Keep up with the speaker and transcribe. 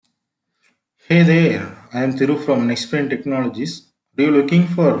Hey there, I am Thiru from Nextbrain Technologies. Are you looking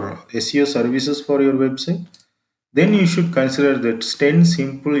for SEO services for your website? Then you should consider that 10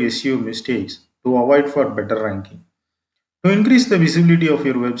 simple SEO mistakes to avoid for better ranking. To increase the visibility of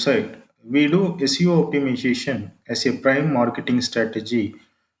your website, we do SEO optimization as a prime marketing strategy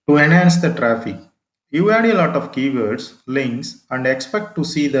to enhance the traffic. You add a lot of keywords, links, and expect to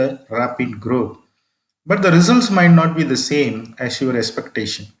see the rapid growth. But the results might not be the same as your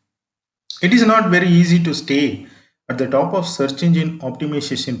expectation. It is not very easy to stay at the top of search engine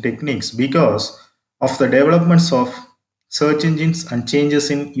optimization techniques because of the developments of search engines and changes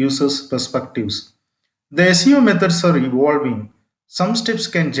in users' perspectives. The SEO methods are evolving. Some steps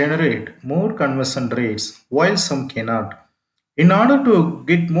can generate more conversion rates while some cannot. In order to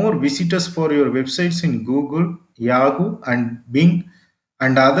get more visitors for your websites in Google, Yahoo, and Bing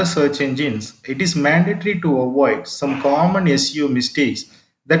and other search engines, it is mandatory to avoid some common SEO mistakes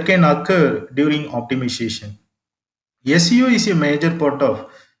that can occur during optimization. SEO is a major part of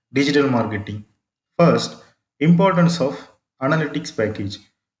digital marketing. First, importance of analytics package.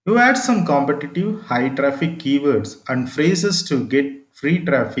 You add some competitive high traffic keywords and phrases to get free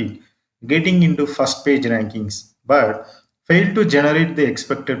traffic getting into first page rankings, but fail to generate the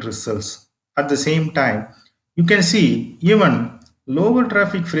expected results. At the same time, you can see even lower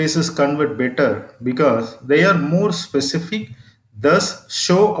traffic phrases convert better because they are more specific, thus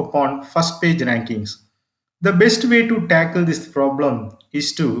show upon first page rankings. The best way to tackle this problem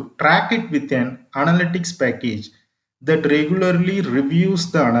is to track it with an analytics package that regularly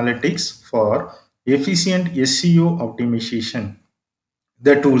reviews the analytics for efficient SEO optimization.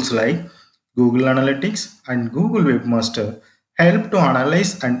 The tools like Google Analytics and Google Webmaster help to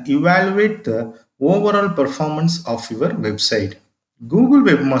analyze and evaluate the overall performance of your website. Google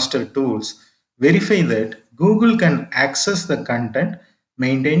Webmaster tools verify that Google can access the content,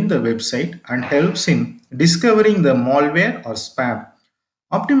 maintain the website, and helps in discovering the malware or spam.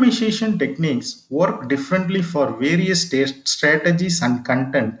 Optimization techniques work differently for various strategies and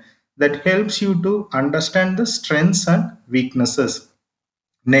content that helps you to understand the strengths and weaknesses.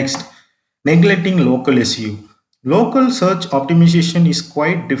 Next, neglecting local SEO. Local search optimization is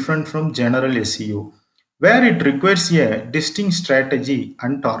quite different from general SEO, where it requires a distinct strategy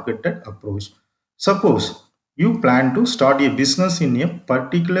and targeted approach. Suppose you plan to start a business in a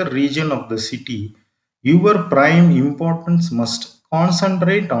particular region of the city, your prime importance must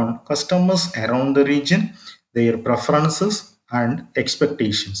concentrate on customers around the region, their preferences, and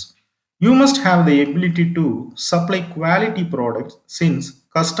expectations. You must have the ability to supply quality products since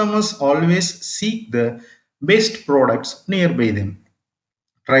customers always seek the best products nearby them.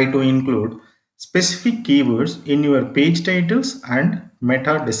 Try to include specific keywords in your page titles and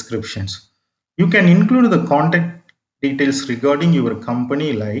meta descriptions. You can include the contact details regarding your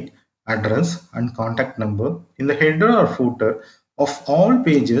company like address and contact number in the header or footer of all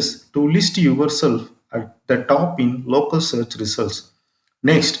pages to list yourself at the top in local search results.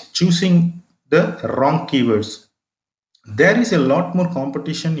 Next, choosing the wrong keywords. There is a lot more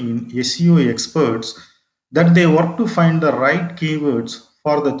competition in SEO experts that they work to find the right keywords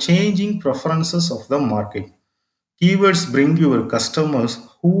for the changing preferences of the market. Keywords bring your customers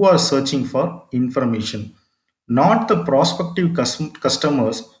who are searching for information, not the prospective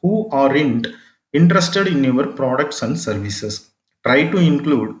customers who aren't interested in your products and services. Try to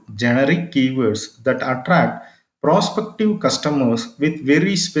include generic keywords that attract prospective customers with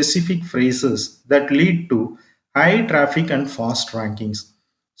very specific phrases that lead to high traffic and fast rankings.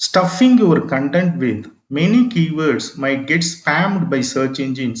 Stuffing your content with many keywords might get spammed by search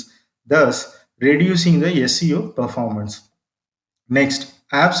engines, thus reducing the SEO performance. Next,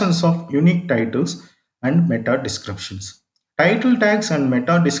 absence of unique titles and meta descriptions. Title tags and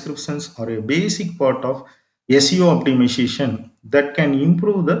meta descriptions are a basic part of SEO optimization that can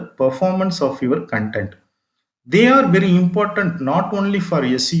improve the performance of your content. They are very important not only for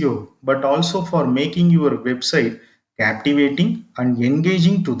SEO but also for making your website captivating and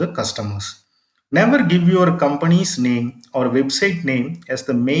engaging to the customers. Never give your company's name or website name as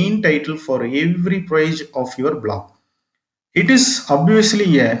the main title for every page of your blog. It is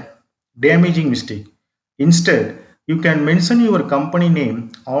obviously a damaging mistake. Instead, you can mention your company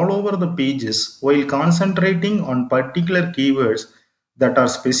name all over the pages while concentrating on particular keywords that are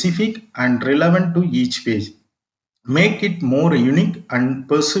specific and relevant to each page. Make it more unique and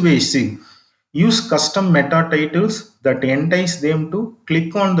persuasive. Use custom meta titles that entice them to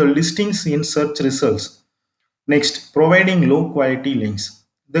click on the listings in search results. Next, providing low quality links.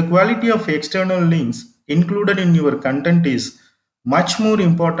 The quality of external links included in your content is much more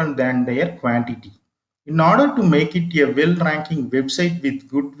important than their quantity. In order to make it a well ranking website with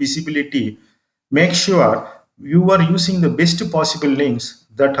good visibility, Make sure you are using the best possible links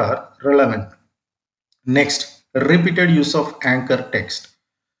that are relevant. Next, repeated use of anchor text.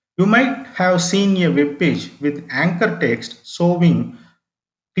 You might have seen a web page with anchor text showing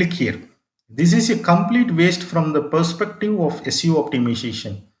click here. This is a complete waste from the perspective of SEO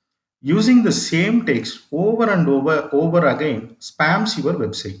optimization. Using the same text over and over again spams your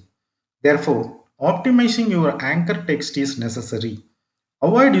website. Therefore, optimizing your anchor text is necessary.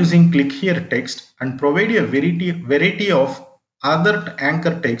 Avoid using click here text and provide a variety of other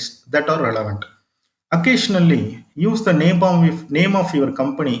anchor texts that are relevant. Occasionally, use the name of your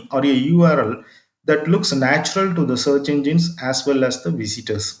company or a URL that looks natural to the search engines as well as the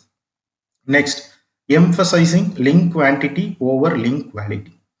visitors. Next, emphasizing link quantity over link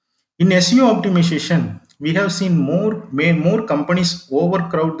quality. In SEO optimization, we have seen more companies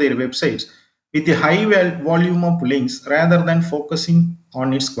overcrowd their websites with a high volume of links rather than focusing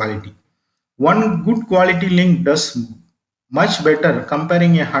on its quality. One good quality link does much better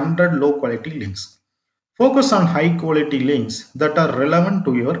comparing 100 low quality links. Focus on high quality links that are relevant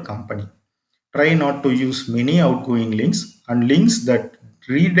to your company. Try not to use many outgoing links and links that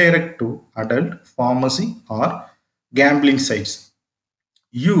redirect to adult, pharmacy, or gambling sites.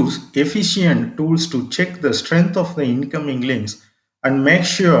 Use efficient tools to check the strength of the incoming links and make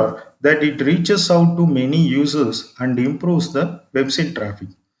sure that it reaches out to many users and improves the website traffic.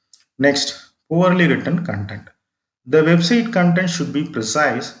 Next, poorly written content. The website content should be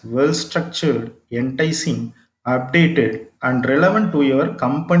precise, well structured, enticing, updated, and relevant to your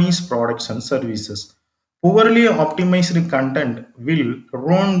company's products and services. Poorly optimized content will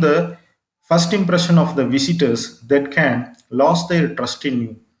ruin the first impression of the visitors that can lose their trust in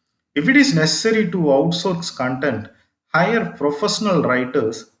you. If it is necessary to outsource content, hire professional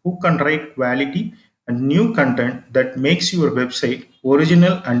writers who can write quality and new content that makes your website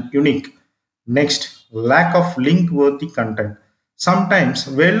original and unique. Next, lack of link worthy content. Sometimes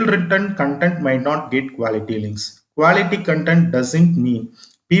well written content might not get quality links. Quality content doesn't mean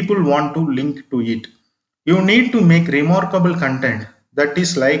people want to link to it. You need to make remarkable content that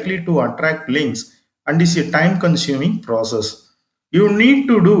is likely to attract links and is a time consuming process. You need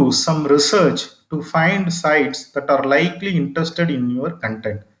to do some research to find sites that are likely interested in your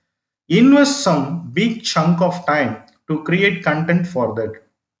content. Invest some big chunk of time to create content for that.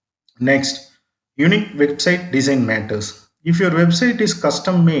 Next, unique website design matters. If your website is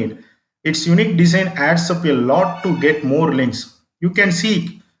custom made, its unique design adds up a lot to get more links. You can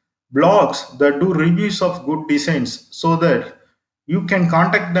seek blogs that do reviews of good designs so that you can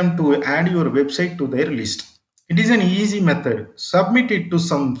contact them to add your website to their list. It is an easy method. Submit it to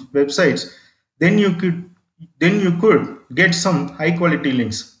some websites, then you could get some high quality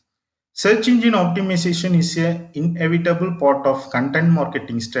links. Search engine optimization is an inevitable part of content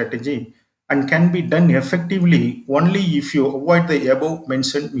marketing strategy and can be done effectively only if you avoid the above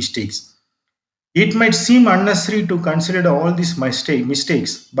mentioned mistakes. It might seem unnecessary to consider all these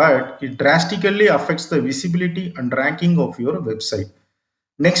mistakes, but it drastically affects the visibility and ranking of your website.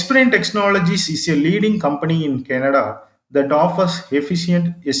 Nextbrain Technologies is a leading company in Canada that offers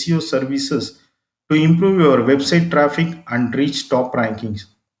efficient SEO services to improve your website traffic and reach top rankings.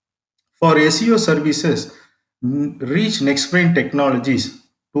 For SEO services, reach Nextbrain Technologies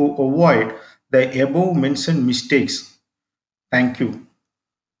to avoid the above mentioned mistakes. Thank you.